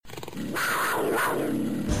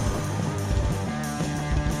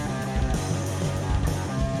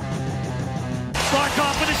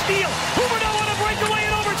steal. Huberdeau on a breakaway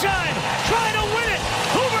in overtime. Trying to win it.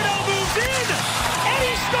 Huberdeau moves in. And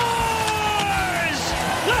he scores!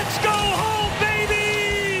 Let's go home,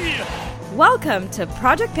 baby! Welcome to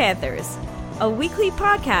Project Panthers, a weekly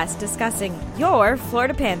podcast discussing your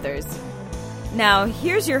Florida Panthers. Now,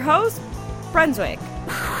 here's your host, Brunswick.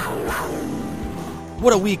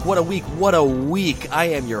 What a week, what a week, what a week. I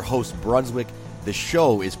am your host, Brunswick. The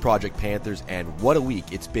show is Project Panthers, and what a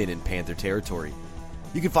week it's been in Panther territory.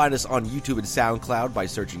 You can find us on YouTube and SoundCloud by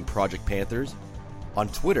searching Project Panthers, on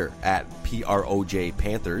Twitter at PROJ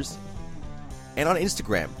Panthers, and on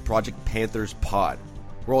Instagram, Project Panthers Pod.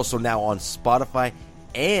 We're also now on Spotify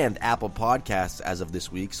and Apple Podcasts as of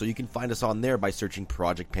this week, so you can find us on there by searching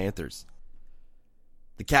Project Panthers.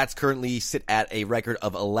 The Cats currently sit at a record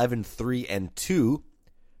of 11-3-2.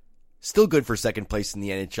 Still good for second place in the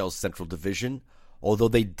NHL's Central Division, although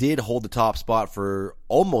they did hold the top spot for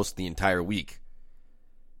almost the entire week.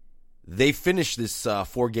 They finished this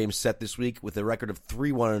four-game set this week with a record of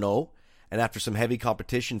 3-1-0, and after some heavy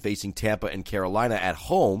competition facing Tampa and Carolina at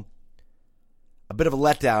home, a bit of a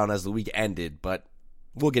letdown as the week ended, but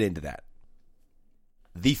we'll get into that.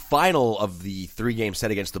 The final of the three-game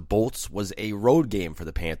set against the Bolts was a road game for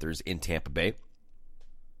the Panthers in Tampa Bay.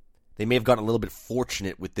 They may have gotten a little bit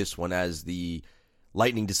fortunate with this one as the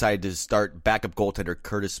Lightning decided to start backup goaltender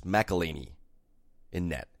Curtis McElhinney in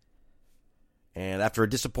net. And after a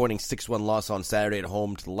disappointing 6-1 loss on Saturday at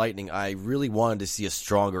home to the Lightning, I really wanted to see a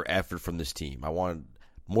stronger effort from this team. I wanted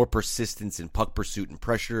more persistence in puck pursuit and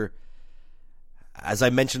pressure. As I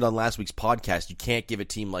mentioned on last week's podcast, you can't give a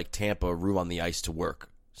team like Tampa room on the ice to work.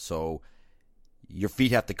 So your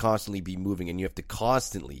feet have to constantly be moving, and you have to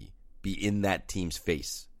constantly be in that team's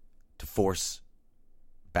face to force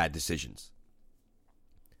bad decisions.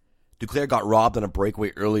 Duclair got robbed on a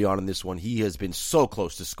breakaway early on in this one. He has been so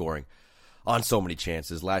close to scoring on so many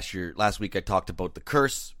chances. Last week I talked about the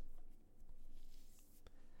curse.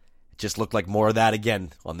 It just looked like more of that again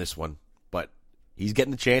on this one. But he's getting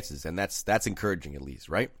the chances, and that's encouraging at least,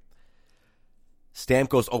 right?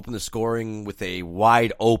 Stamkos opened the scoring with a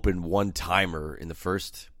wide-open one-timer in the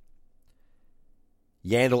first.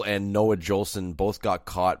 Yandel and Noah Jolson both got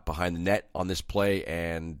caught behind the net on this play,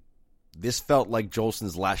 and this felt like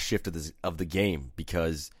Jolson's last shift of the game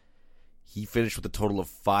because he finished with a total of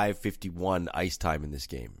 5:51 ice time in this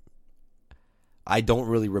game. I don't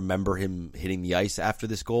really remember him hitting the ice after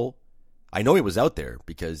this goal. I know he was out there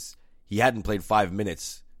because he hadn't played 5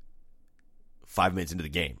 minutes into the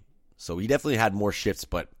game. So he definitely had more shifts,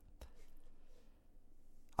 but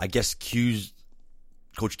I guess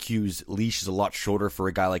Coach Q's leash is a lot shorter for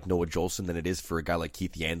a guy like Noah Jolson than it is for a guy like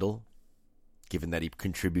Keith Yandel, given that he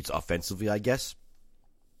contributes offensively, I guess.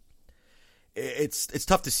 It's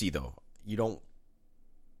tough to see, though.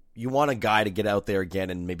 You want a guy to get out there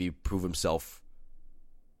again and maybe prove himself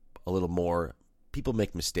a little more. People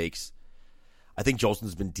make mistakes. I think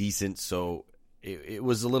Jolson's been decent, so it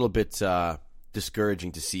was a little bit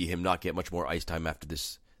discouraging to see him not get much more ice time after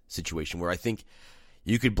this situation, where I think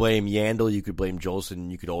you could blame Yandel, you could blame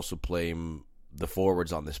Jolson, you could also blame the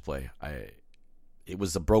forwards on this play. It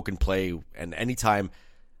was a broken play, and anytime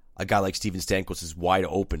a guy like Steven Stamkos is wide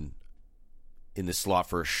open in the slot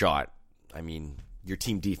for a shot, I mean, your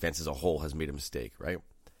team defense as a whole has made a mistake, right?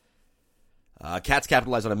 Cats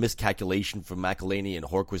capitalized on a miscalculation from McElhinney, and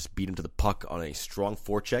Horquist beat him to the puck on a strong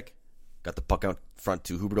forecheck. Got the puck out front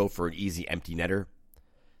to Huberdeau for an easy empty netter.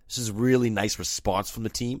 This is a really nice response from the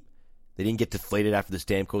team. They didn't get deflated after the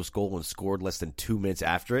Stamkos goal and scored less than 2 minutes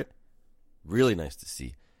after it. Really nice to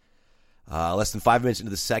see. Less than 5 minutes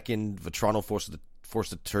into the second, Vetrano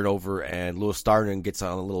forced a turnover, and Louis Starnen gets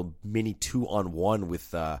on a little mini 2-on-1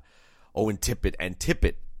 with Owen Tippett, and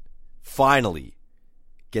Tippett finally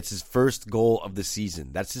gets his first goal of the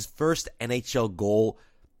season. That's his first NHL goal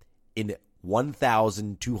in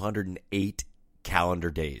 1,208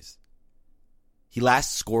 calendar days. He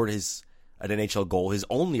last scored an NHL goal, his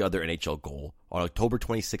only other NHL goal, on October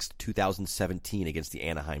 26, 2017 against the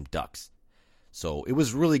Anaheim Ducks. So it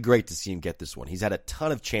was really great to see him get this one. He's had a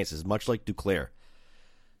ton of chances, much like Duclair.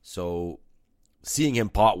 So seeing him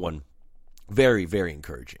pot one, very, very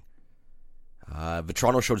encouraging.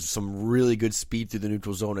 Vetrano showed some really good speed through the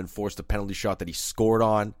neutral zone and forced a penalty shot that he scored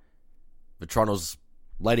on. Vetrano's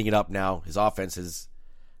lighting it up now. His offense has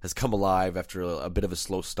come alive after a bit of a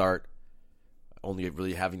slow start. Only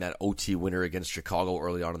really having that OT winner against Chicago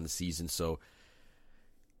early on in the season. So,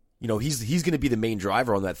 he's going to be the main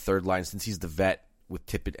driver on that third line since he's the vet with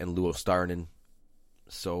Tippett and Louis Starnen.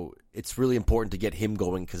 So it's really important to get him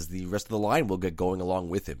going because the rest of the line will get going along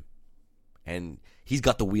with him. And he's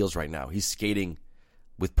got the wheels right now. He's skating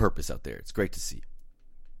with purpose out there. It's great to see.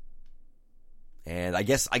 And I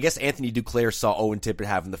guess Anthony Duclair saw Owen Tippett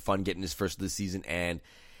having the fun getting his first of the season, and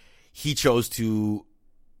he chose to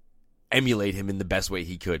emulate him in the best way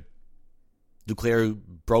he could. Duclair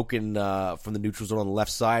broken from the neutral zone on the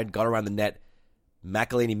left side, got around the net.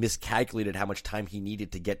 McElhaney miscalculated how much time he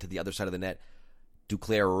needed to get to the other side of the net.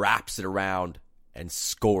 Duclair wraps it around and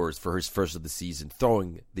scores for his first of the season,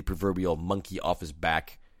 throwing the proverbial monkey off his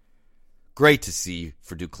back. Great to see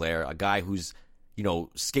for Duclair, a guy who's,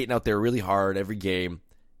 skating out there really hard every game.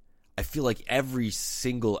 I feel like every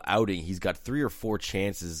single outing he's got 3 or 4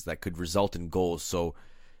 chances that could result in goals, so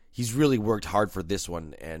he's really worked hard for this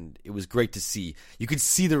one, and it was great to see. You could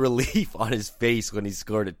see the relief on his face when he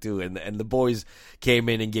scored it too, and the boys came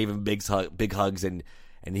in and gave him big hugs, and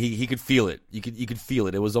he could feel it. You could feel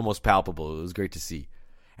it. It was almost palpable. It was great to see.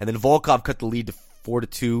 And then Volkov cut the lead to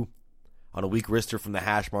 4-2 on a weak wrister from the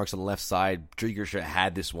hash marks on the left side. Drieger should have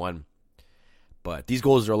had this one, but these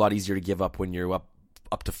goals are a lot easier to give up when you're up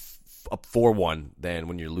 4-1 than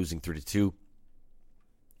when you're losing 3-2.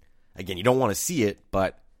 Again, you don't want to see it,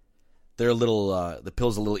 but they're the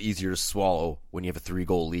pill's a little easier to swallow when you have a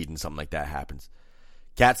 3-goal lead and something like that happens.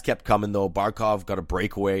 Cats kept coming, though. Barkov got a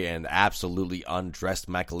breakaway and absolutely undressed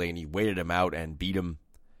McElhaney, waited him out and beat him.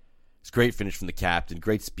 It's a great finish from the captain,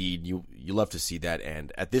 great speed. You love to see that.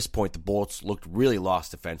 And at this point, the Bolts looked really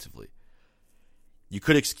lost defensively. You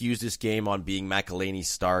could excuse this game on being McElhaney's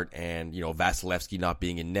start and, Vasilevsky not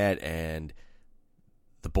being in net and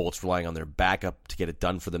the Bolts relying on their backup to get it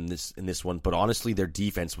done for them in this one. But honestly, their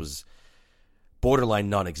defense was borderline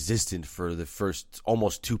non-existent for the first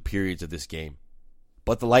almost 2 periods of this game.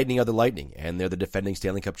 But the Lightning are the Lightning, and they're the defending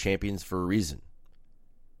Stanley Cup champions for a reason.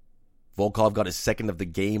 Volkov got his second of the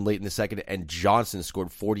game late in the second, and Johnson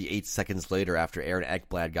scored 48 seconds later after Aaron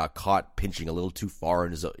Ekblad got caught pinching a little too far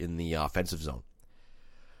in the offensive zone.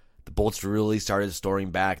 The Bolts really started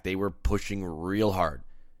storming back. They were pushing real hard.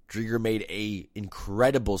 Drieger made a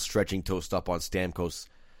incredible stretching toe stop on Stamkos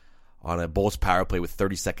on a Bolts power play with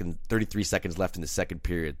 33 seconds left in the second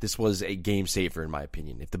period. This was a game saver, in my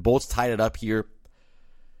opinion. If the Bolts tied it up here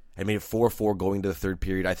and made it 4-4 going to the third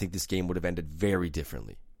period, I think this game would have ended very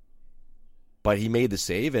differently. But he made the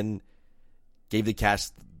save and gave the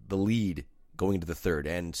Cats the lead going into the third.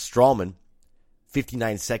 And Stralman,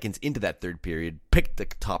 59 seconds into that third period, picked the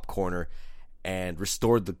top corner and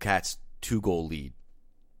restored the Cats' 2-goal lead.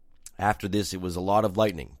 After this, it was a lot of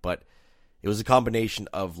Lightning, but it was a combination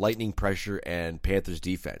of Lightning pressure and Panthers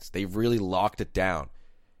defense. They really locked it down.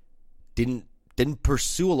 Didn't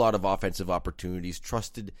pursue a lot of offensive opportunities,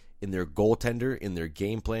 trusted in their goaltender, in their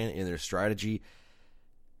game plan, in their strategy,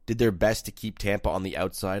 did their best to keep Tampa on the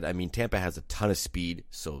outside. I mean, Tampa has a ton of speed,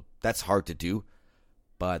 so that's hard to do.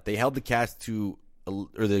 But they held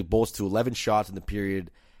the Bolts to 11 shots in the period,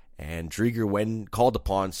 and Drieger, when called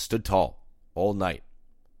upon, stood tall all night.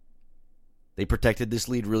 They protected this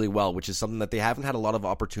lead really well, which is something that they haven't had a lot of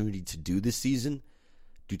opportunity to do this season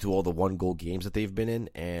due to all the 1-goal games that they've been in,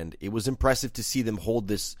 and it was impressive to see them hold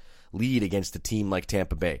this lead against a team like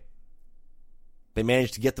Tampa Bay. They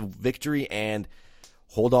managed to get the victory and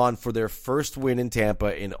hold on for their first win in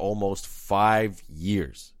Tampa in almost 5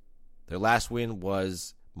 years. Their last win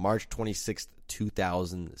was March 26th,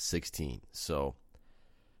 2016. So,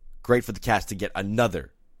 great for the Cats to get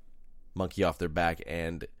another monkey off their back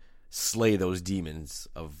and slay those demons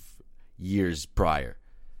of years prior.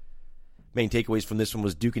 Main takeaways from this one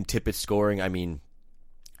was Duke and Tippett scoring. I mean,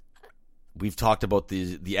 we've talked about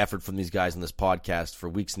the effort from these guys on this podcast for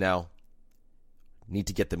weeks now. Need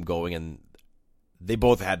to get them going, and they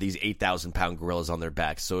both had these 8,000-pound gorillas on their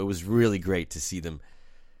backs, so it was really great to see them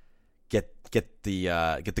get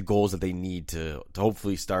the goals that they need to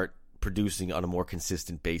hopefully start producing on a more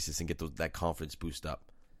consistent basis and get that confidence boost up.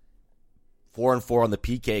 4-4 on the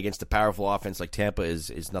PK against a powerful offense like Tampa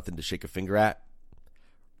is nothing to shake a finger at.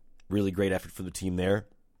 Really great effort for the team there,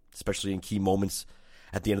 especially in key moments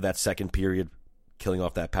at the end of that second period, killing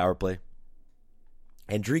off that power play.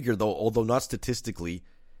 And Drieger, though, although not statistically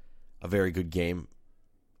a very good game,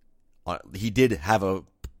 he did have a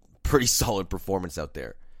pretty solid performance out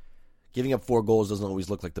there. Giving up 4 goals doesn't always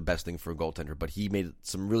look like the best thing for a goaltender, but he made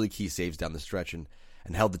some really key saves down the stretch and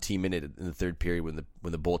held the team in it in the third period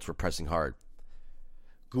when the Bolts were pressing hard.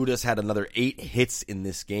 Gudas had another 8 hits in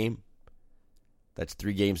this game. That's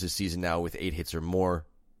 3 games this season now with 8 hits or more.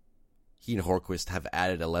 He and Horquist have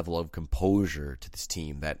added a level of composure to this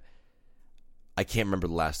team that I can't remember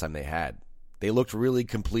the last time they had. They looked really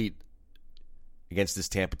complete against this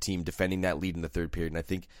Tampa team, defending that lead in the third period, and I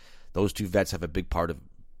think those 2 vets have a big part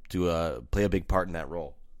play a big part in that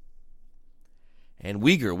role. And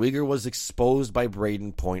Weegar was exposed by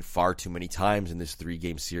Braden Point far too many times in this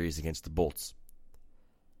 3-game series against the Bolts.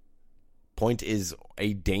 Point is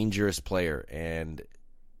a dangerous player, and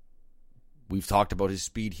we've talked about his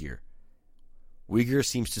speed here. Weegar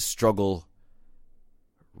seems to struggle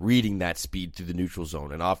reading that speed through the neutral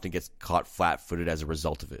zone and often gets caught flat-footed as a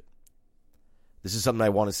result of it. This is something I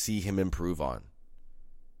want to see him improve on.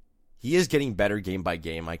 He is getting better game by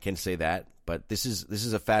game, I can say that, but this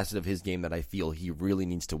is a facet of his game that I feel he really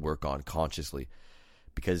needs to work on consciously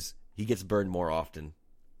because he gets burned more often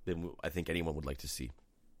than I think anyone would like to see.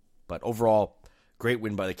 But overall, great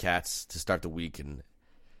win by the Cats to start the week and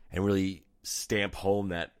really stamp home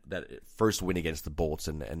that first win against the Bolts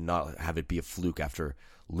and not have it be a fluke after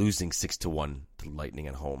losing 6-1 to Lightning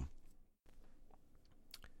at home.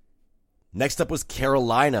 Next up was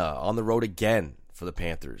Carolina on the road again for the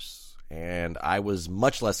Panthers. And I was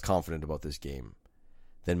much less confident about this game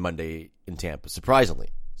than Monday in Tampa,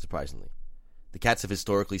 surprisingly. The Cats have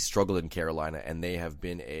historically struggled in Carolina, and they have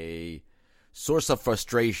been a source of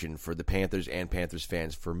frustration for the Panthers and Panthers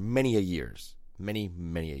fans for many a years. Many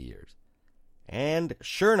a years. And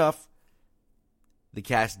sure enough, the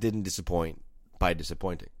Cats didn't disappoint by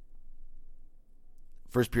disappointing.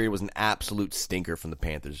 First period was an absolute stinker from the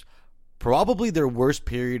Panthers. Probably their worst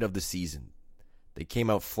period of the season. They came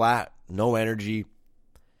out flat, no energy.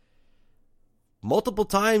 Multiple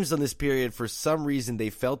times on this period, for some reason, they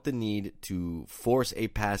felt the need to force a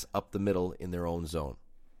pass up the middle in their own zone.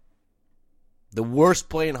 The worst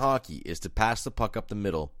play in hockey is to pass the puck up the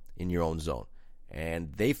middle in your own zone.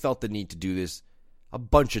 And they felt the need to do this a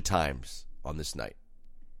bunch of times on this night.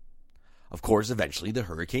 Of course, eventually the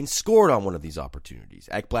Hurricanes scored on one of these opportunities.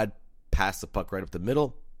 Ekblad passed the puck right up the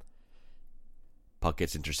middle. Puck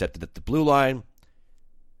gets intercepted at the blue line.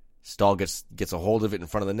 Stahl gets a hold of it in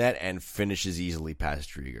front of the net and finishes easily past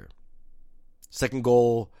Driedger. Second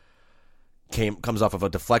goal comes off of a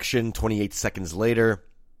deflection 28 seconds later.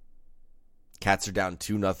 Cats are down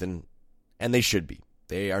 2-0, and they should be.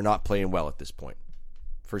 They are not playing well at this point.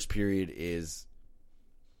 First period is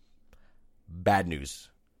bad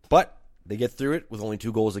news. But they get through it with only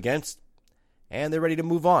 2 goals against, and they're ready to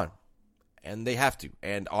move on. And they have to.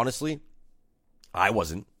 And honestly, I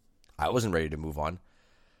wasn't ready to move on.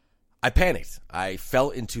 I panicked. I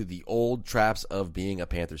fell into the old traps of being a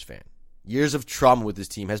Panthers fan. Years of trauma with this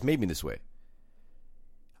team has made me this way.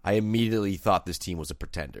 I immediately thought this team was a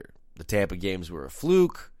pretender. The Tampa games were a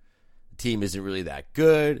fluke. The team isn't really that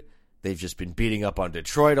good. They've just been beating up on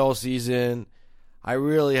Detroit all season. I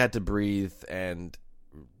really had to breathe and,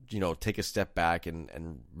 take a step back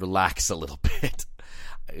and relax a little bit.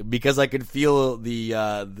 Because I could feel the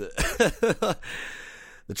the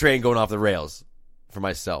train going off the rails for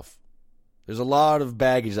myself. There's a lot of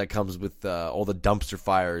baggage that comes with all the dumpster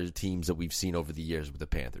fire teams that we've seen over the years with the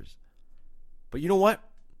Panthers. But you know what?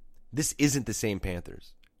 This isn't the same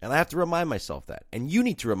Panthers. And I have to remind myself that. And you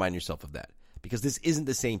need to remind yourself of that. Because this isn't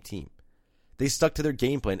the same team. They stuck to their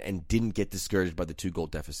game plan and didn't get discouraged by the 2-goal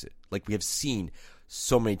deficit. Like we have seen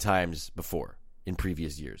so many times before in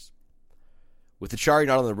previous years. With Achari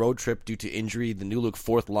not on the road trip due to injury, the new look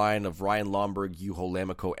fourth line of Ryan Lomberg, Juho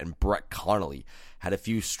Lammikko, and Brett Connolly had a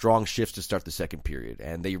few strong shifts to start the second period,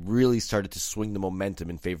 and they really started to swing the momentum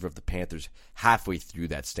in favor of the Panthers halfway through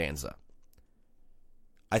that stanza.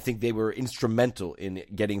 I think they were instrumental in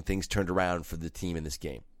getting things turned around for the team in this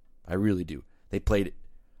game. I really do. They played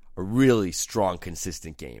a really strong,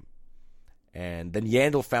 consistent game. And then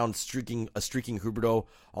Yandel found a streaking Huberdeau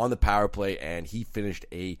on the power play, and he finished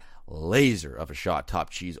a laser of a shot,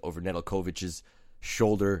 top cheese, over Nedeljkovic's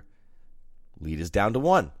shoulder. Lead is down to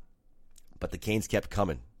 1. But the Canes kept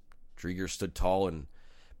coming. Driedger stood tall and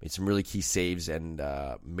made some really key saves and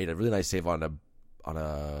made a really nice save on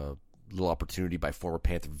a little opportunity by former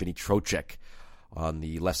Panther Vinny Trocheck on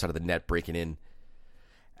the left side of the net, breaking in.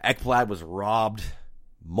 Ekblad was robbed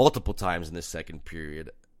multiple times in this second period.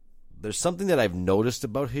 There's something that I've noticed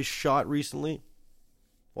about his shot recently.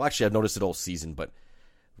 Well, actually, I've noticed it all season, but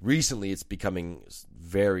recently it's becoming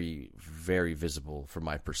very, very visible from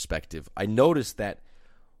my perspective. I noticed that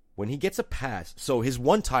when he gets a pass, so his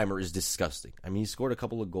one-timer is disgusting. I mean, he scored a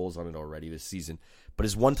couple of goals on it already this season, but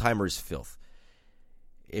his one-timer is filth.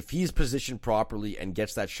 If he's positioned properly and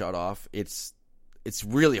gets that shot off, it's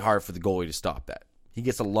really hard for the goalie to stop that. He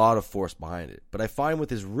gets a lot of force behind it. But I find with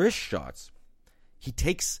his wrist shots, he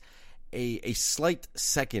takes a slight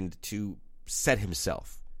second to set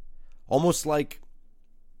himself. Almost like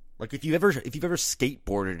if you've ever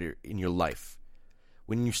skateboarded in your life.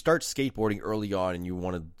 When you start skateboarding early on and you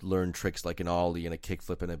want to learn tricks like an ollie and a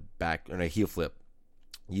kickflip and a heel flip,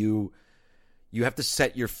 you have to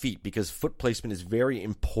set your feet because foot placement is very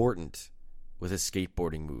important with a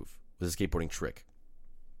skateboarding move, with a skateboarding trick.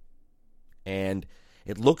 And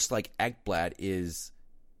it looks like Ekblad is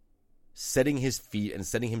setting his feet and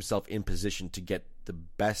setting himself in position to get the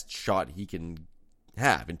best shot he can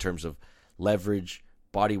have in terms of leverage,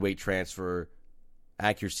 body weight transfer,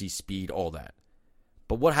 accuracy, speed, all that.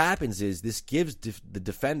 But what happens is this gives the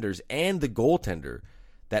defenders and the goaltender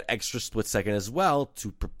that extra split second as well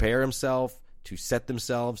to prepare himself, to set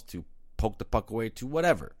themselves, to poke the puck away, to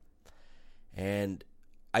whatever. And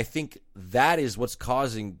I think that is what's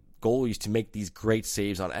causing goalies to make these great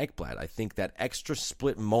saves on Ekblad. I think that extra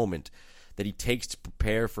split moment that he takes to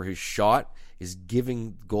prepare for his shot is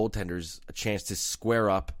giving goaltenders a chance to square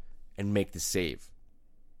up and make the save.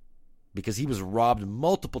 Because he was robbed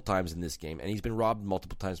multiple times in this game, and he's been robbed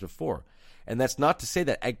multiple times before. And that's not to say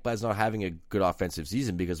that Ekblad's not having a good offensive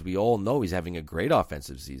season, because we all know he's having a great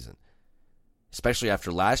offensive season. Especially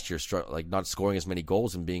after last year, not scoring as many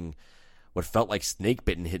goals and being what felt like snake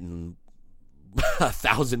bitten, hitting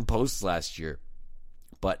 1,000 posts last year.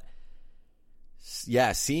 But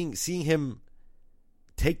yeah, seeing him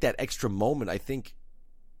take that extra moment, I think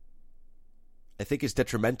is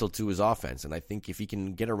detrimental to his offense. And I think if he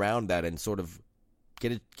can get around that and sort of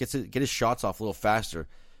get his shots off a little faster,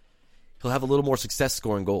 he'll have a little more success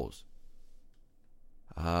scoring goals.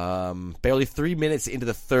 Barely 3 minutes into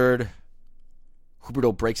the third,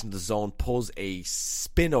 Huberdeau breaks into the zone, pulls a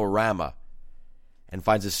spinorama, and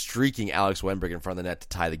finds a streaking Alex Wennberg in front of the net to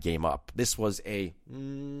tie the game up. This was a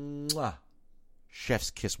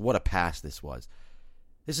chef's kiss. What a pass this was.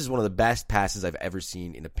 This is one of the best passes I've ever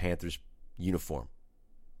seen in a Panthers uniform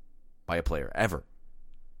by a player, ever.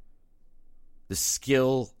 The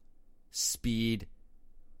skill, speed,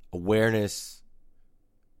 awareness,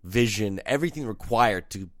 vision, everything required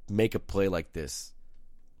to make a play like this.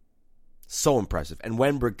 So impressive. And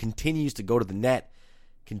Wennberg continues to go to the net,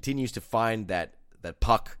 continues to find that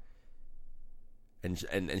puck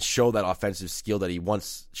and show that offensive skill that he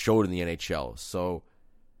once showed in the NHL. So,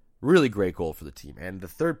 really great goal for the team. And the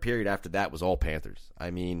third period after that was all Panthers.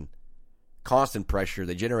 I mean, constant pressure.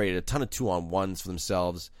 They generated a ton of 2-on-1s for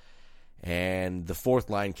themselves. And the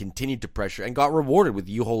fourth line continued to pressure and got rewarded with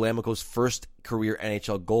Juho Lammikko's first career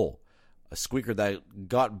NHL goal. A squeaker that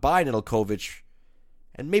got by Nedeljkovic.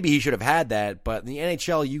 And maybe he should have had that, but in the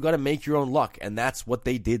NHL, you got to make your own luck. And that's what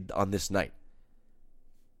they did on this night.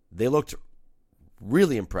 They looked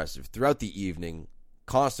really impressive throughout the evening.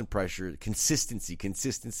 Constant pressure, consistency.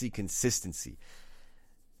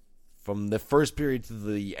 From the first period to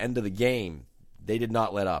the end of the game, they did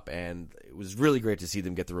not let up, and it was really great to see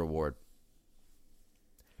them get the reward.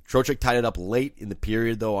 Trocheck tied it up late in the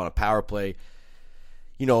period, though, on a power play.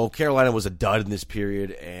 You know, Carolina was a dud in this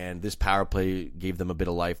period, and this power play gave them a bit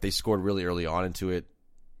of life. They scored really early on into it.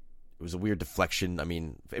 It was a weird deflection. I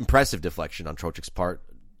mean, impressive deflection on Trocheck's part.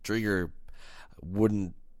 Driedger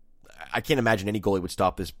wouldn't... I can't imagine any goalie would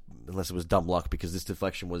stop this unless it was dumb luck, because this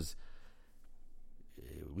deflection was...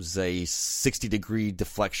 It was a 60-degree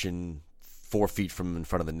deflection 4 feet from in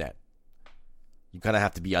front of the net. You kind of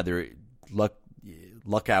have to be either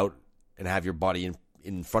luck out and have your body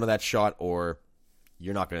in front of that shot, or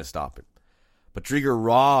you're not going to stop it. But Driedger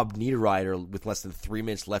robbed Niederreiter with less than 3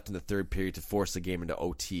 minutes left in the third period to force the game into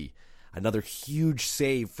OT. Another huge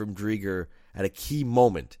save from Driedger at a key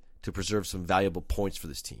moment to preserve some valuable points for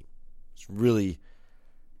this team. It's really,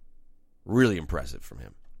 really impressive from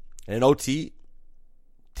him. And in OT,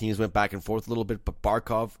 teams went back and forth a little bit, but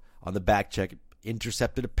Barkov on the back check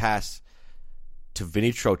intercepted a pass to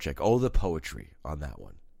Vinny Trocheck. Oh, the poetry on that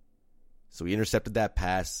one. So he intercepted that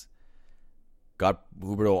pass, got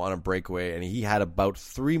Huberdeau on a breakaway, and he had about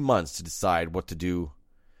 3 months to decide what to do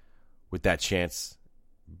with that chance.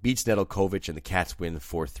 Beats Nedeljkovic, and the Cats win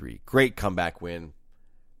 4-3. Great comeback win.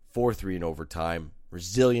 4-3 in overtime.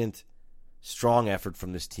 Resilient, strong effort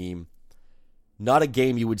from this team. Not a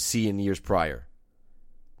game you would see in years prior.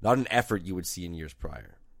 Not an effort you would see in years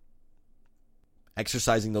prior.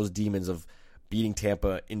 Exercising those demons of beating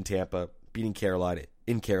Tampa in Tampa, beating Carolina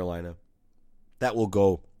in Carolina. That will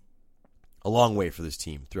go a long way for this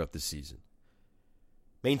team throughout this season.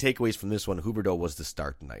 Main takeaways from this one: Huberdeau was the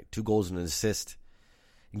star tonight. 2 goals and an assist.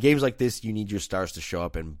 In games like this, you need your stars to show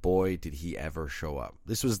up, and boy, did he ever show up.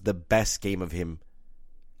 This was the best game of him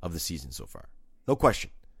of the season so far. No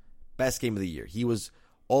question. Best game of the year. He was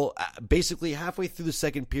basically halfway through the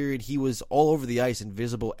second period, he was all over the ice and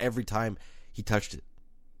visible every time he touched it.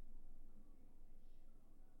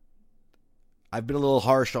 I've been a little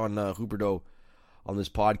harsh on Huberdeau on this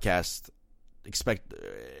podcast,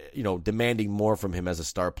 demanding more from him as a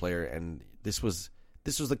star player, and this was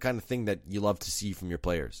the kind of thing that you love to see from your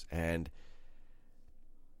players. And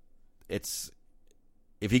it's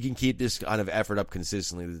if he can keep this kind of effort up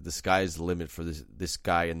consistently, the sky's the limit for this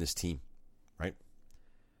guy and this team, right?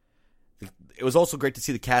 It was also great to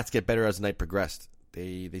see the Cats get better as the night progressed.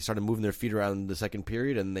 They started moving their feet around in the second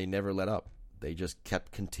period, and they never let up. They just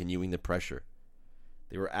kept continuing the pressure.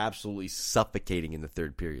 They were absolutely suffocating in the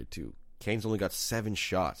third period, too. Canes only got 7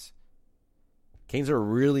 shots. Canes are a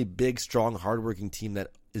really big, strong, hardworking team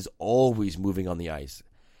that is always moving on the ice.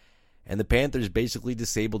 And the Panthers basically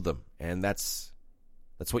disabled them, and that's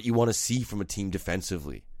what you want to see from a team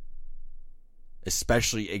defensively,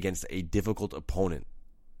 especially against a difficult opponent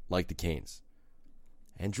like the Canes.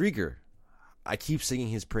 And Driedger, I keep singing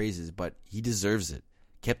his praises, but he deserves it.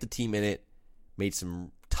 Kept the team in it, made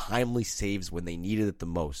some timely saves when they needed it the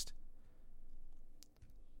most.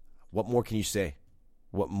 What more can you say?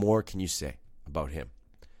 What more can you say about him?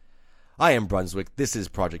 I am Brunswick. This is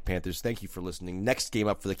Project Panthers. Thank you for listening. Next game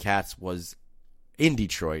up for the Cats was in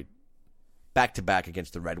Detroit, back-to-back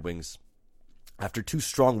against the Red Wings. After 2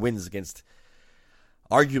 strong wins against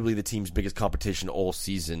arguably the team's biggest competition all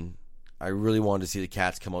season, I really wanted to see the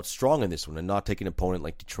Cats come out strong in this one and not take an opponent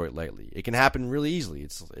like Detroit lightly. It can happen really easily.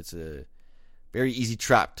 It's a very easy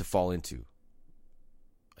trap to fall into.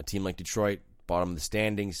 A team like Detroit, bottom of the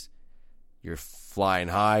standings, you're flying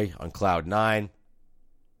high on cloud 9.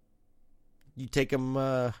 You take them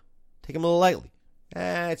a little lightly.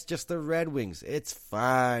 It's just the Red Wings. It's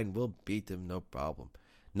fine. We'll beat them, no problem.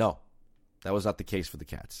 No, that was not the case for the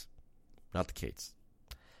Cats. Not the case.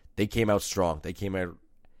 They came out strong. They came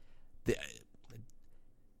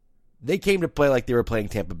to play like they were playing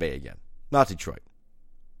Tampa Bay again, not Detroit.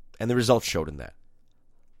 And the results showed in that.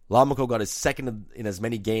 Lammikko got his second in as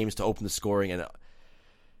many games to open the scoring, and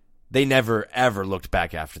they never, ever looked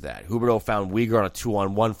back after that. Huberdeau found Weegar on a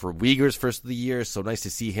 2-on-1 for Weegar's first of the year, so nice to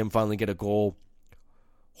see him finally get a goal.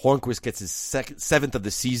 Hornqvist gets his 7th of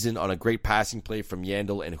the season on a great passing play from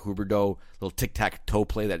Yandel and Huberdeau. Little tic-tac-toe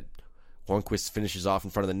play that Hornqvist finishes off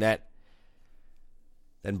in front of the net.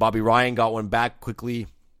 Then Bobby Ryan got one back quickly.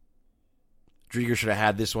 Driedger should have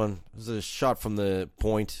had this one. It was a shot from the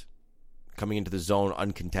point coming into the zone,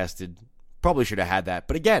 uncontested. Probably should have had that.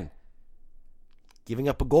 But again, giving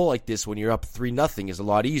up a goal like this when you're up 3-0 is a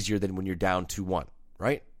lot easier than when you're down 2-1,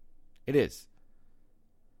 right? It is.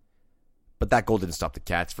 But that goal didn't stop the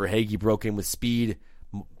Cats. Verhaeghe broke in with speed.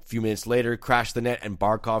 A few minutes later, crashed the net, and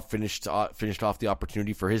Barkov finished off the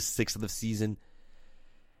opportunity for his 6th of the season.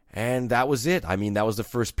 And that was it. I mean, that was the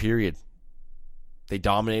first period. They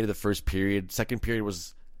dominated the first period. Second period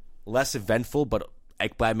was less eventful, but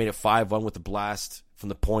Ekblad made it 5-1 with a blast from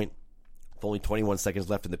the point with only 21 seconds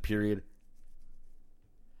left in the period.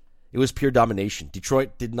 It was pure domination.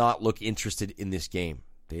 Detroit did not look interested in this game.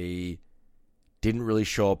 They didn't really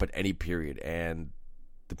show up at any period, and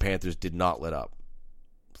the Panthers did not let up.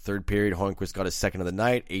 Third period, Hornqvist got his 2nd of the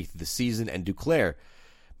night, 8th of the season, and Duclair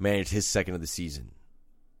managed his 2nd of the season,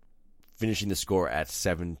 finishing the score at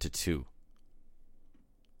 7-2.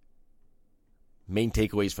 Main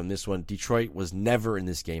takeaways from this one: Detroit was never in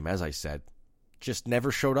this game, as I said. Just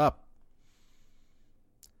never showed up.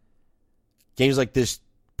 Games like this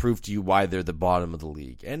prove to you why they're the bottom of the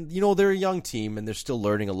league. And, you know, they're a young team, and they're still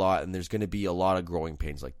learning a lot, and there's going to be a lot of growing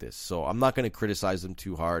pains like this. So I'm not going to criticize them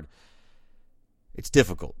too hard. It's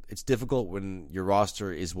difficult. It's difficult when your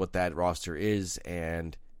roster is what that roster is,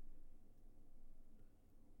 and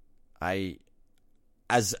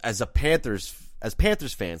as Panthers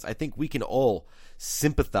fans, I think we can all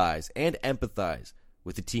sympathize and empathize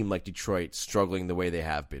with a team like Detroit struggling the way they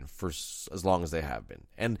have been for as long as they have been,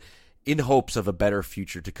 and in hopes of a better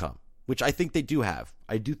future to come, which I think they do have.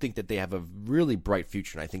 I do think that they have a really bright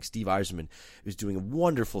future, and I think Steve Yzerman is doing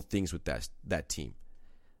wonderful things with that team.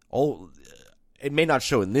 It may not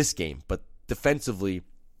show in this game, but defensively,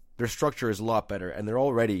 their structure is a lot better, and they're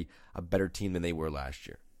already a better team than they were last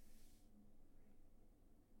year.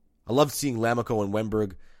 I love seeing Lammikko and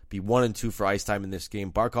Wennberg be 1 and 2 for ice time in this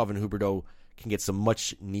game. Barkov and Huberdeau can get some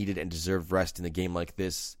much needed and deserved rest in a game like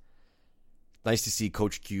this. Nice to see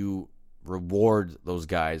Coach Q reward those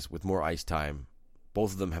guys with more ice time.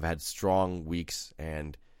 Both of them have had strong weeks,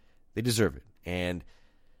 and they deserve it. And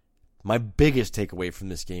my biggest takeaway from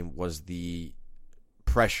this game was the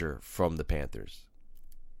pressure from the Panthers.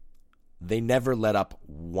 They never let up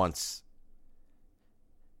once.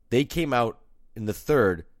 They came out in the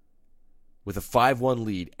third with a 5-1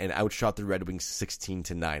 lead and outshot the Red Wings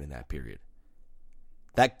 16-9 in that period.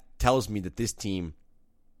 That tells me that this team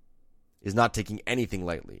is not taking anything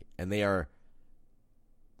lightly, and they are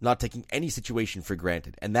not taking any situation for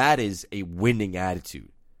granted. And that is a winning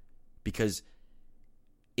attitude, because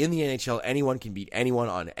in the NHL, anyone can beat anyone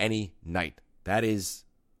on any night. That is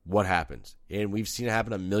what happens. And we've seen it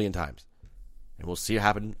happen a million times. And we'll see it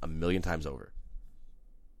happen a million times over.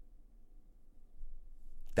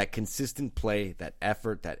 That consistent play, that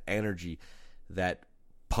effort, that energy, that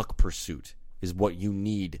puck pursuit is what you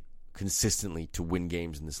need consistently to win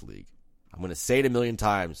games in this league. I'm going to say it a million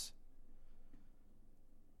times.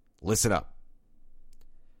 Listen up.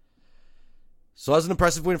 So that was an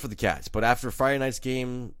impressive win for the Cats. But after Friday night's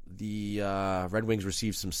game, the Red Wings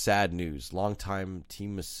received some sad news. Longtime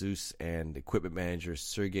team masseuse and equipment manager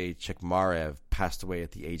Sergei Chekmarev passed away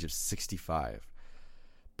at the age of 65.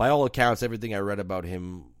 By all accounts, everything I read about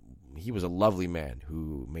him, he was a lovely man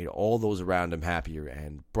who made all those around him happier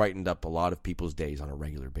and brightened up a lot of people's days on a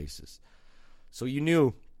regular basis. So you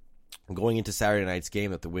knew going into Saturday night's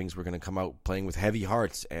game that the Wings were going to come out playing with heavy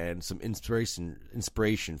hearts and some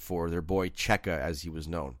inspiration for their boy Cheka, as he was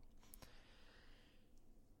known.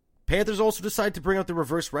 Panthers also decided to bring out the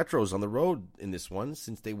reverse retros on the road in this one,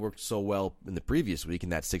 since they worked so well in the previous week in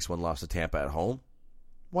that 6-1 loss to Tampa at home.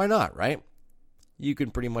 Why not, right? You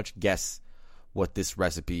can pretty much guess what this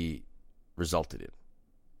recipe resulted in.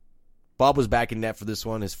 Bob was back in net for this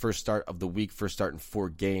one, his first start of the week, first start in 4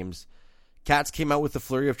 games. Cats came out with a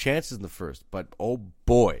flurry of chances in the first, but oh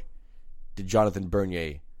boy, did Jonathan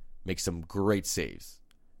Bernier make some great saves.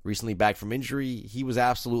 Recently back from injury, he was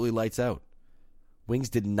absolutely lights out. Wings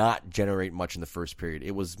did not generate much in the first period.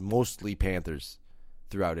 It was mostly Panthers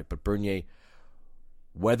throughout it, but Bernier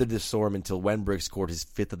weathered the storm until Wenberg scored his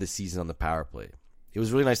 5th of the season on the power play. It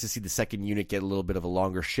was really nice to see the second unit get a little bit of a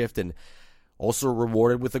longer shift and also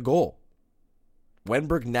rewarded with a goal.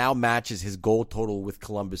 Wenberg now matches his goal total with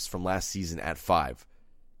Columbus from last season at 5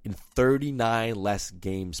 in 39 less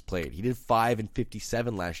games played. He did 5 in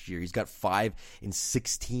 57 last year. He's got 5 in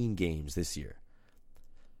 16 games this year.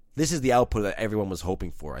 This is the output that everyone was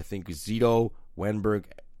hoping for. I think Zito, Wenberg,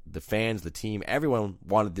 the fans, the team, everyone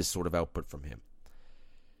wanted this sort of output from him.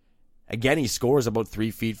 Again, he scores about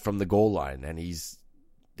 3 feet from the goal line, and his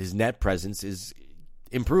net presence is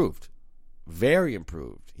improved. Very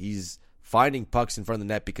improved. He's finding pucks in front of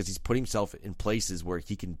the net because he's putting himself in places where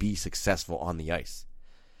he can be successful on the ice.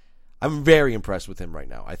 I'm very impressed with him right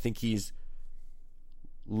now. I think he's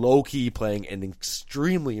low-key playing an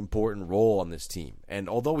extremely important role on this team. And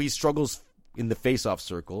although he struggles in the face-off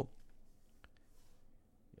circle,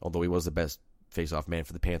 although he was the best face-off man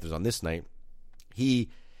for the Panthers on this night, the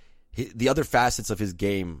other facets of his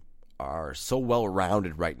game are so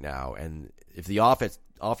well-rounded right now. And if the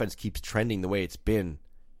offense keeps trending the way it's been,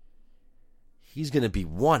 he's going to be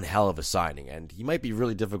one hell of a signing, and he might be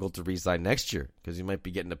really difficult to re-sign next year because he might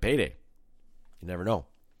be getting a payday. You never know.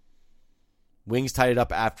 Wings tied it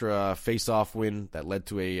up after a face-off win that led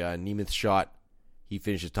to a Nemeth shot. He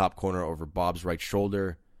finished his top corner over Bob's right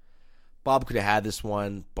shoulder. Bob could have had this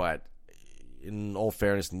one, but in all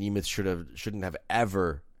fairness, Nemeth shouldn't have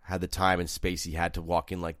ever had the time and space he had to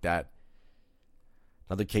walk in like that.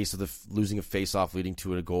 Another case of losing a face-off leading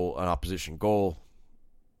to an opposition goal.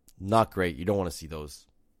 Not great. You don't want to see those.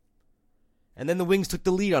 And then the Wings took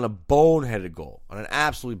the lead on a boneheaded goal, on an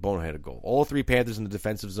absolutely boneheaded goal. All 3 Panthers in the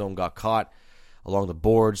defensive zone got caught along the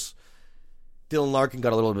boards. Dylan Larkin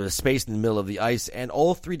got a little bit of space in the middle of the ice, and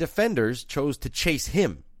all 3 defenders chose to chase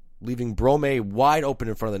him, leaving Brome wide open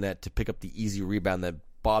in front of the net to pick up the easy rebound that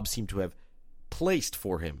Bob seemed to have placed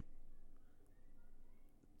for him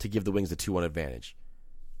to give the Wings the 2-1 advantage.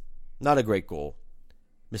 Not a great goal.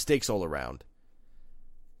 Mistakes all around.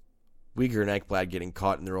 Uyghur and Ekblad getting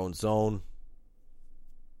caught in their own zone.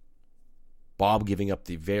 Bob giving up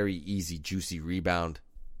the very easy, juicy rebound.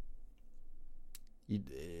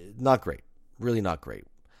 Not great. Really not great.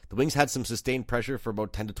 The Wings had some sustained pressure for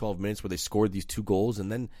about 10 to 12 minutes where they scored these 2 goals,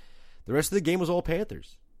 and then the rest of the game was all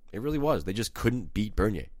Panthers. It really was. They just couldn't beat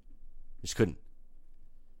Bernier. Just couldn't.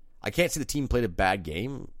 I can't say the team played a bad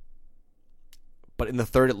game, but in the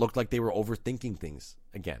third it looked like they were overthinking things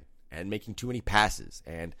again and making too many passes,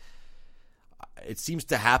 and it seems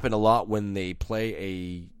to happen a lot when they play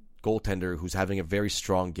a goaltender who's having a very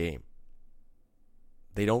strong game.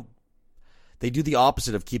 They do the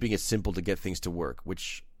opposite of keeping it simple to get things to work,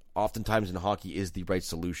 which oftentimes in hockey is the right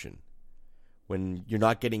solution. When you're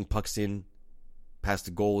not getting pucks in past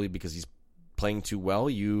the goalie because he's playing too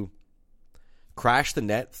well, you crash the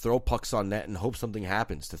net, throw pucks on net, and hope something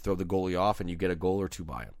happens to throw the goalie off and you get a goal or 2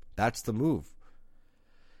 by him. That's the move.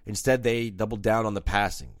 Instead, they double down on the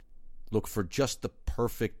passing. Look for just the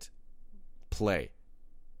perfect play.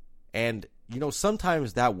 And,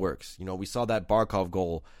 sometimes that works. We saw that Barkov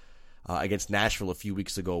goal against Nashville a few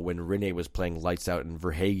weeks ago when Rinne was playing lights out and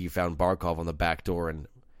Verhaeghe found Barkov on the back door, and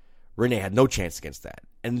Rinne had no chance against that.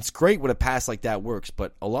 And it's great when a pass like that works,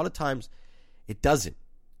 but a lot of times it doesn't.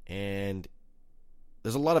 And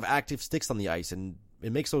there's a lot of active sticks on the ice, and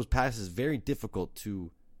it makes those passes very difficult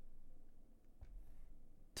to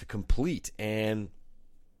complete. And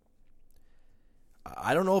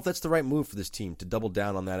I don't know if that's the right move for this team, to double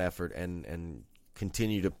down on that effort and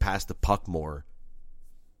continue to pass the puck more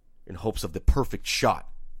in hopes of the perfect shot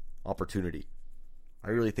opportunity. I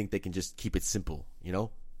really think they can just keep it simple, you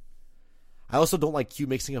know? I also don't like Q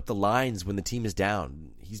mixing up the lines when the team is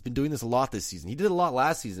down. He's been doing this a lot this season. He did it a lot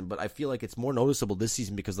last season, but I feel like it's more noticeable this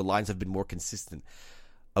season because the lines have been more consistent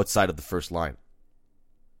outside of the first line.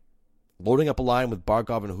 Loading up a line with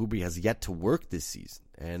Barkov and Huberdeau has yet to work this season,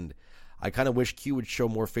 and I kind of wish Q would show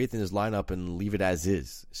more faith in his lineup and leave it as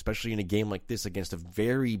is, especially in a game like this against a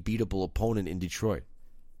very beatable opponent in Detroit.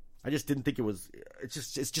 I just didn't think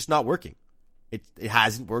it's just not working. It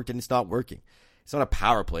hasn't worked, and it's not working. It's not a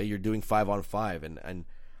power play. You're doing 5-on-5, and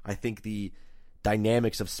I think the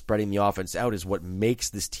dynamics of spreading the offense out is what makes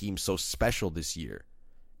this team so special this year.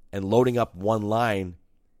 And loading up one line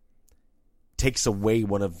takes away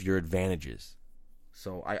one of your advantages.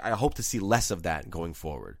 So I hope to see less of that going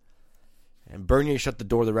forward. And Bernier shut the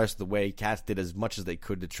door the rest of the way. Cats did as much as they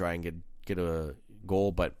could to try and get a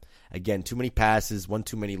goal, but again, too many passes, one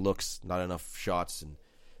too many looks, not enough shots, and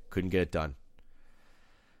couldn't get it done.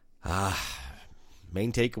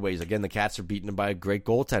 Main takeaways. Again, the Cats are beaten by a great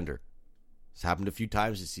goaltender. It's happened a few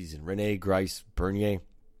times this season. Rene, Greiss, Bernier.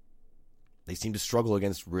 They seem to struggle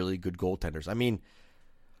against really good goaltenders. I mean,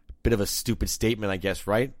 bit of a stupid statement, I guess,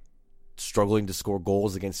 right? Struggling to score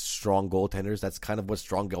goals against strong goaltenders. That's kind of what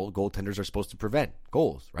strong goaltenders are supposed to prevent.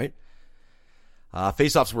 Goals, right?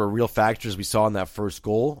 Faceoffs were a real factor, as we saw in that first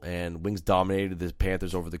goal, and Wings dominated the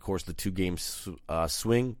Panthers over the course of the two-game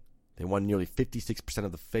swing. They won nearly 56%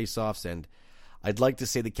 of the faceoffs, and I'd like to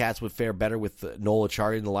say the Cats would fare better with Noel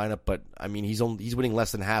Acciari in the lineup, but I mean he's winning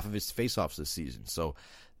less than half of his faceoffs this season, so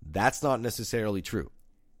that's not necessarily true.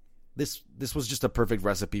 This was just a perfect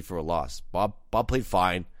recipe for a loss. Bob played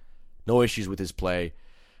fine, no issues with his play,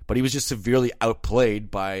 but he was just severely outplayed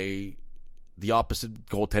by the opposite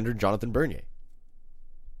goaltender, Jonathan Bernier.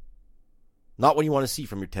 Not what you want to see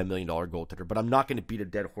from your $10 million goaltender, but I'm not going to beat a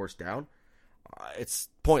dead horse down. It's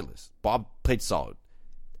pointless. Bob played solid.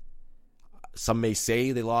 Some may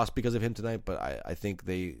say they lost because of him tonight, but I think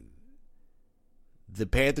the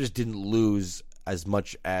Panthers didn't lose as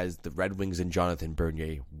much as the Red Wings and Jonathan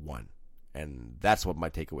Bernier won. And that's what my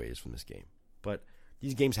takeaway is from this game. But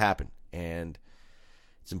these games happen, and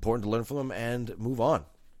it's important to learn from them and move on.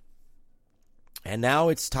 And now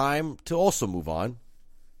it's time to also move on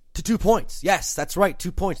to 2 points. Yes, that's right,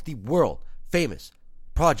 2 points. The world-famous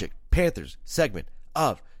Project Panthers segment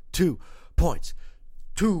of 2 points.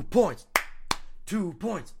 2 points. 2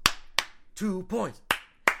 points. 2 points.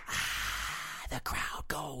 The crowd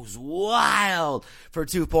goes wild for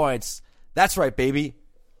 2 points. That's right, baby.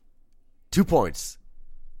 2 points.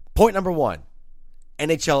 Point number 1,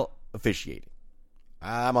 NHL officiating.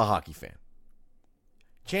 I'm a hockey fan.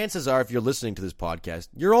 Chances are, if you're listening to this podcast,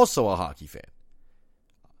 you're also a hockey fan.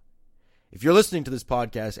 If you're listening to this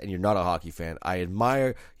podcast and you're not a hockey fan, I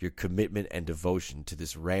admire your commitment and devotion to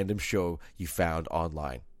this random show you found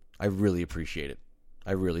online. I really appreciate it.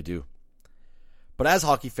 I really do. But as a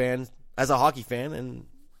hockey fan, and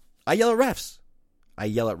I yell at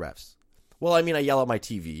refs. Well, I mean, I yell at my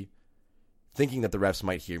TV, thinking that the refs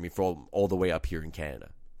might hear me from all the way up here in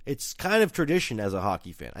Canada. It's kind of tradition as a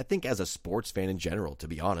hockey fan. I think as a sports fan in general, to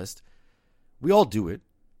be honest. We all do it.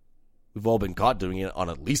 We've all been caught doing it on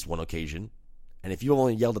at least one occasion. And if you've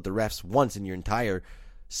only yelled at the refs once in your entire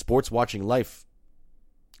sports watching life,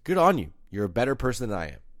 good on you. You're a better person than I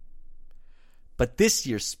am. But this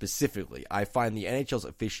year specifically, I find the NHL's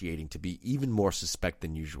officiating to be even more suspect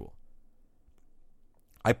than usual.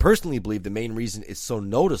 I personally believe the main reason it's so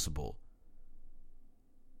noticeable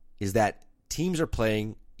is that teams are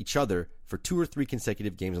playing each other for 2 or 3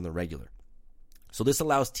 consecutive games on the regular. So this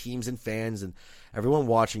allows teams and fans and everyone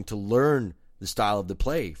watching to learn the style of the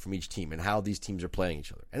play from each team and how these teams are playing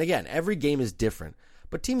each other. And again, every game is different,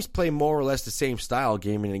 but teams play more or less the same style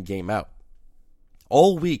game in and game out.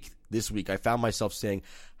 All week, this week, I found myself saying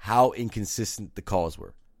how inconsistent the calls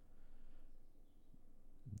were.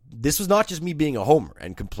 This was not just me being a homer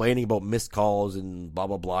and complaining about missed calls and blah,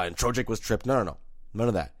 blah, blah, and Trocheck was tripped. No. None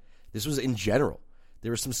of that. This was in general.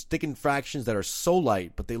 There are some stick infractions that are so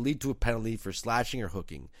light, but they lead to a penalty for slashing or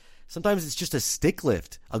hooking. Sometimes it's just a stick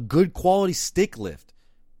lift, a good quality stick lift.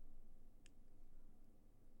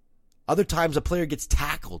 Other times a player gets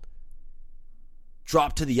tackled,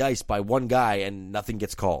 dropped to the ice by one guy, and nothing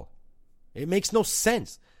gets called. It makes no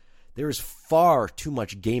sense. There is far too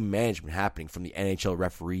much game management happening from the NHL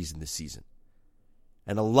referees in this season.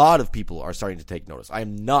 And a lot of people are starting to take notice. I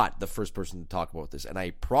am not the first person to talk about this, and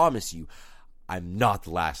I promise you, I'm not the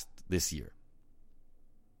last this year.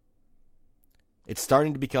 It's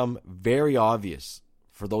starting to become very obvious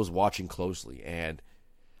for those watching closely, and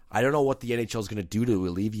I don't know what the NHL is going to do to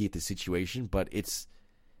alleviate the situation, but it's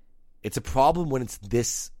a problem when it's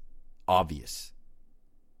this obvious.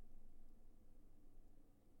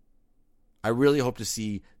 I really hope to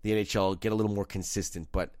see the NHL get a little more consistent,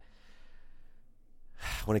 but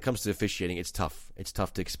when it comes to officiating, it's tough. It's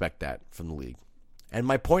tough to expect that from the league. And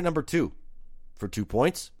my point number 2, for 2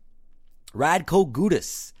 points, Radko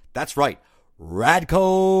Gudas. That's right,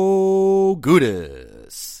 Radko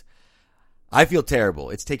Gudas. I feel terrible.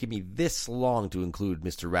 It's taken me this long to include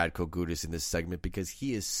Mr. Radko Gudas in this segment because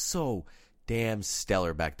he is so damn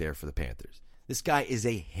stellar back there for the Panthers. This guy is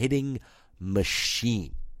a hitting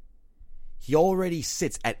machine. He already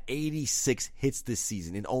sits at 86 hits this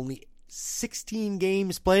season in only 16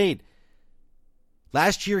 games played.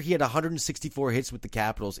 Last year, he had 164 hits with the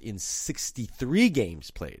Capitals in 63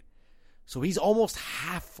 games played. So he's almost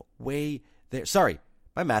halfway there. Sorry,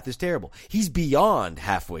 my math is terrible. He's beyond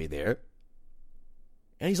halfway there.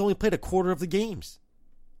 And he's only played a quarter of the games.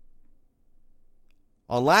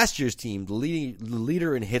 On last year's team, the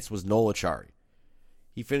leader in hits was Noel Acciari.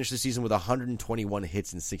 He finished the season with 121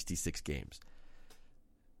 hits in 66 games.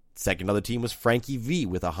 Second on the team was Frankie V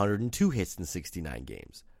with 102 hits in 69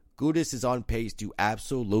 games. Gudas is on pace to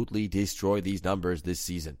absolutely destroy these numbers this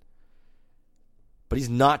season. But he's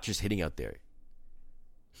not just hitting out there.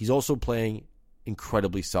 He's also playing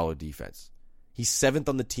incredibly solid defense. He's 7th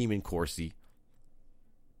on the team in Corsi,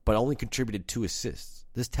 but only contributed 2 assists.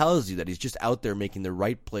 This tells you that he's just out there making the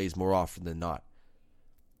right plays more often than not.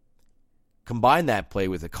 Combine that play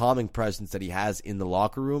with the calming presence that he has in the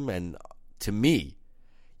locker room, and to me,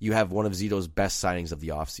 you have one of Zito's best signings of the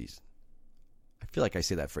offseason. I feel like I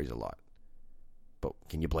say that phrase a lot, but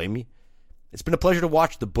can you blame me? It's been a pleasure to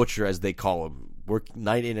watch the Butcher, as they call him, work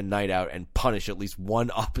night in and night out and punish at least one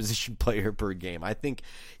opposition player per game. I think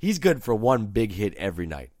he's good for one big hit every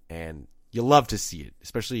night, and you love to see it,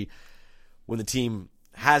 especially when the team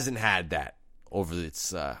hasn't had that over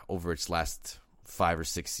its last 5 or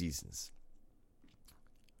 6 seasons.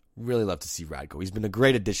 Really love to see Radko. He's been a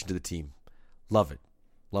great addition to the team. Love it.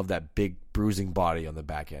 Love that big bruising body on the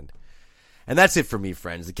back end. And that's it for me,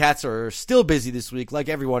 friends. The Cats are still busy this week, like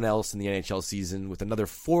everyone else in the NHL season, with another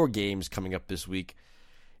 4 games coming up this week.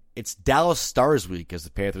 It's Dallas Stars week, as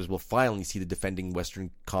the Panthers will finally see the defending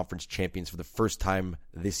Western Conference champions for the first time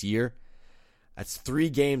this year. That's 3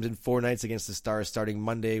 games and 4 nights against the Stars starting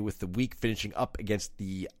Monday, with the week finishing up against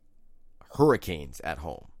the Hurricanes at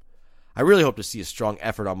home. I really hope to see a strong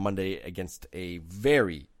effort on Monday against a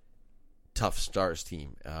very tough Stars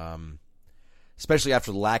team, especially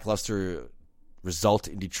after the lackluster result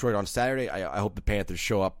in Detroit on Saturday. I hope the Panthers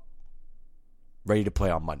show up ready to play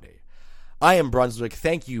on Monday. I am Brunswick.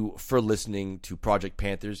 Thank you for listening to Project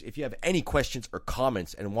Panthers. If you have any questions or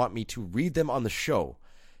comments and want me to read them on the show,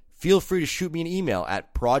 feel free to shoot me an email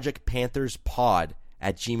at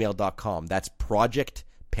projectpantherspod@gmail.com. That's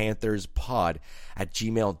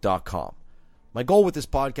projectpantherspod@gmail.com. My goal with this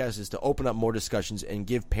podcast is to open up more discussions and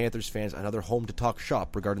give Panthers fans another home to talk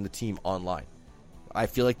shop regarding the team online. I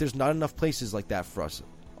feel like there's not enough places like that for us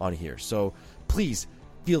on here. So please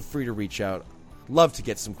feel free to reach out. Love to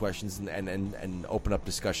get some questions and open up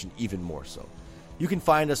discussion even more so. You can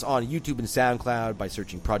find us on YouTube and SoundCloud by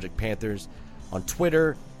searching Project Panthers, on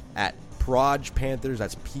Twitter at Proj Panthers,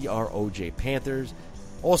 that's PROJ Panthers,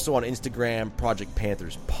 also on Instagram, Project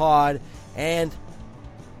Panthers Pod, and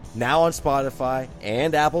now on Spotify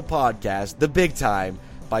and Apple Podcasts, the big time,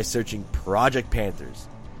 by searching Project Panthers.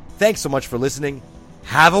 Thanks so much for listening.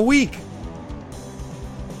 Have a week!